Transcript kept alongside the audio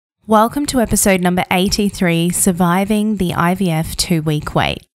Welcome to episode number 83, Surviving the IVF 2-week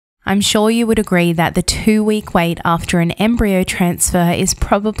wait. I'm sure you would agree that the 2-week wait after an embryo transfer is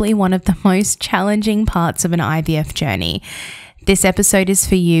probably one of the most challenging parts of an IVF journey. This episode is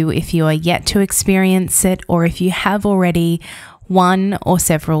for you if you are yet to experience it or if you have already one or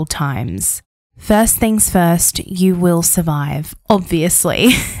several times. First things first, you will survive, obviously.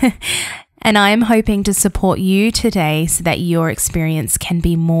 And I am hoping to support you today so that your experience can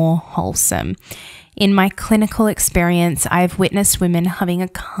be more wholesome. In my clinical experience, I've witnessed women having a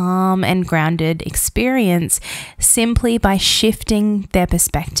calm and grounded experience simply by shifting their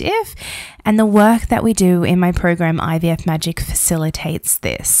perspective, and the work that we do in my program IVF Magic facilitates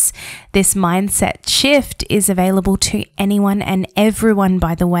this. This mindset shift is available to anyone and everyone,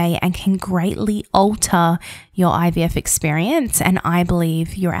 by the way, and can greatly alter your IVF experience and I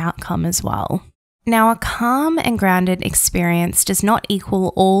believe your outcome as well. Now, a calm and grounded experience does not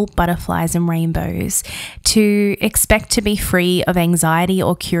equal all butterflies and rainbows. To expect to be free of anxiety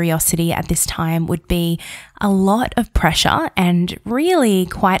or curiosity at this time would be a lot of pressure and really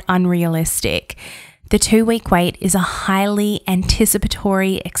quite unrealistic. The 2-week wait is a highly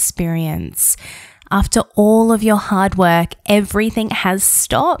anticipatory experience. After all of your hard work, everything has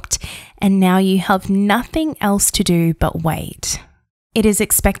stopped, and now you have nothing else to do but wait. It is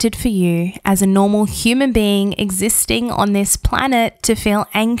expected for you, as a normal human being existing on this planet, to feel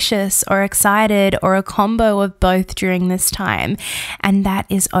anxious or excited or a combo of both during this time, and that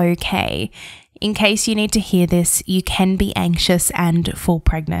is okay. In case you need to hear this, you can be anxious and fall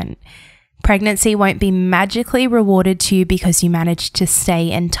pregnant. Pregnancy won't be magically rewarded to you because you managed to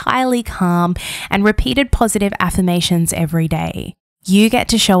stay entirely calm and repeated positive affirmations every day. You get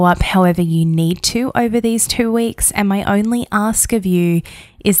to show up however you need to over these 2 weeks, and my only ask of you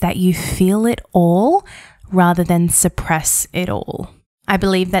is that you feel it all rather than suppress it all. I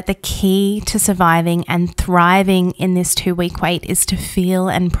believe that the key to surviving and thriving in this 2-week wait is to feel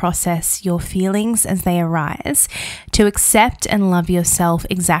and process your feelings as they arise, to accept and love yourself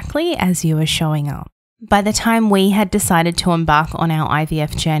exactly as you are showing up. By the time we had decided to embark on our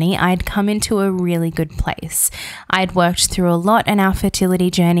IVF journey, I'd come into a really good place. I'd worked through a lot in our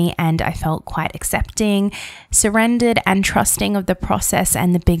fertility journey and I felt quite accepting, surrendered and trusting of the process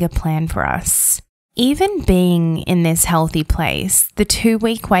and the bigger plan for us. Even being in this healthy place, the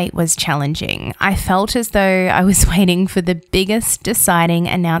 2-week wait was challenging. I felt as though I was waiting for the biggest deciding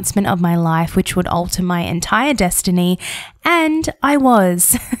announcement of my life, which would alter my entire destiny, and I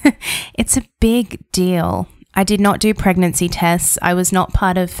was. It's a big deal. I did not do pregnancy tests, I was not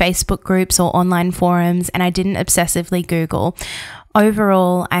part of Facebook groups or online forums, and I didn't obsessively Google.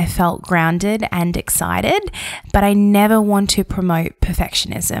 Overall, I felt grounded and excited, but I never want to promote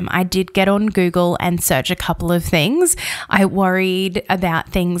perfectionism. I did get on Google and search a couple of things. I worried about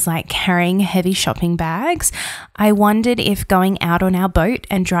things like carrying heavy shopping bags. I wondered if going out on our boat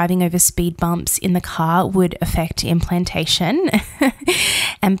and driving over speed bumps in the car would affect implantation.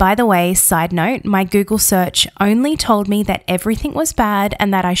 And by the way, side note, my Google search only told me that everything was bad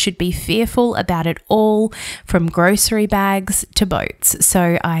and that I should be fearful about it all, from grocery bags to boats.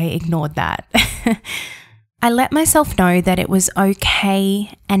 So I ignored that. I let myself know that it was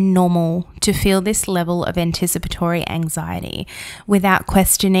okay and normal to feel this level of anticipatory anxiety without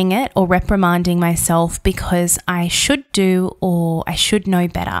questioning it or reprimanding myself because I should do or I should know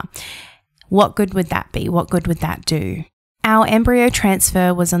better. What good would that be? What good would that do? Our embryo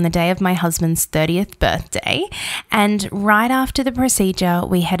transfer was on the day of my husband's 30th birthday, and right after the procedure,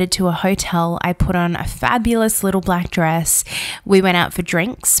 we headed to a hotel. I put on a fabulous little black dress. We went out for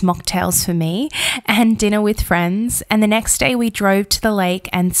drinks, mocktails for me, and dinner with friends, and the next day we drove to the lake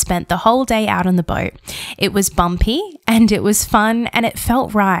and spent the whole day out on the boat. It was bumpy, and it was fun, and it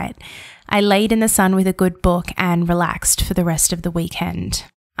felt right. I laid in the sun with a good book and relaxed for the rest of the weekend.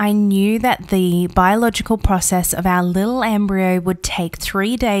 I knew that the biological process of our little embryo would take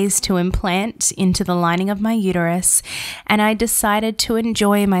 3 days to implant into the lining of my uterus, and I decided to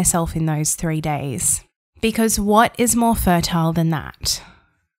enjoy myself in those 3 days. Because what is more fertile than that?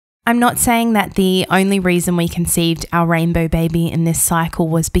 I'm not saying that the only reason we conceived our rainbow baby in this cycle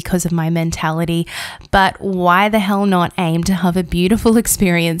was because of my mentality, but why the hell not aim to have a beautiful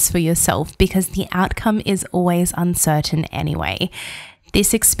experience for yourself, because the outcome is always uncertain anyway.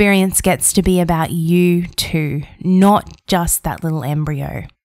 This experience gets to be about you too, not just that little embryo.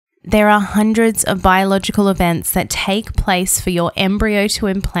 There are hundreds of biological events that take place for your embryo to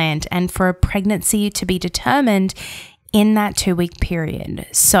implant and for a pregnancy to be determined in that 2-week period.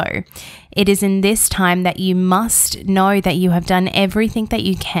 So it is in this time that you must know that you have done everything that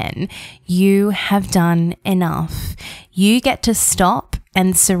you can. You have done enough. You get to stop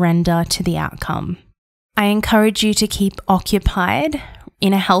and surrender to the outcome. I encourage you to keep occupied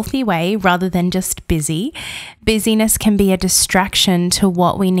in a healthy way rather than just busy. Busyness can be a distraction to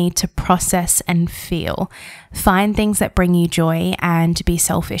what we need to process and feel. Find things that bring you joy and be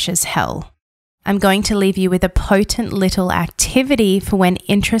selfish as hell. I'm going to leave you with a potent little activity for when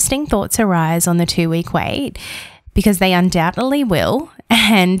interesting thoughts arise on the 2-week wait, because they undoubtedly will,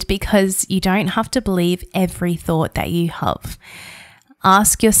 and because you don't have to believe every thought that you have.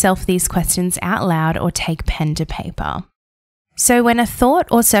 Ask yourself these questions out loud or take pen to paper. So when a thought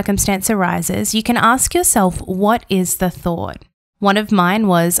or circumstance arises, you can ask yourself, what is the thought? One of mine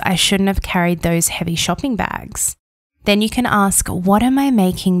was, I shouldn't have carried those heavy shopping bags. Then you can ask, what am I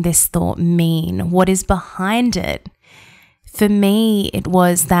making this thought mean? What is behind it? For me, it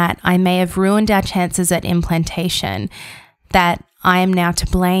was that I may have ruined our chances at implantation, that I am now to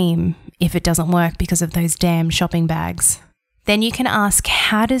blame if it doesn't work because of those damn shopping bags. Then you can ask,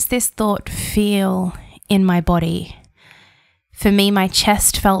 how does this thought feel in my body? For me, my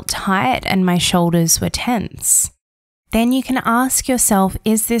chest felt tight and my shoulders were tense. Then you can ask yourself,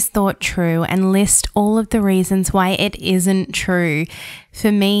 is this thought true? And list all of the reasons why it isn't true.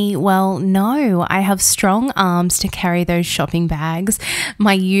 For me, well, no, I have strong arms to carry those shopping bags.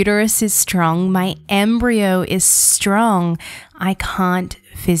 My uterus is strong. My embryo is strong. I can't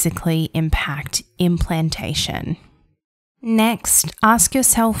physically impact implantation. Next, ask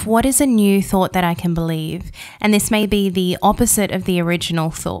yourself, what is a new thought that I can believe? And this may be the opposite of the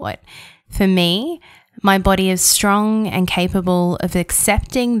original thought. For me, my body is strong and capable of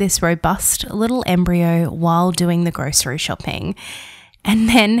accepting this robust little embryo while doing the grocery shopping. And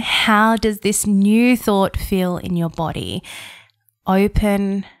then how does this new thought feel in your body?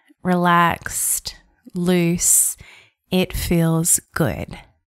 Open, relaxed, loose. It feels good.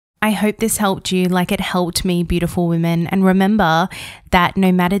 I hope this helped you like it helped me, beautiful women. And remember that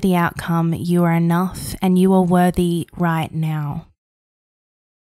no matter the outcome, you are enough and you are worthy right now.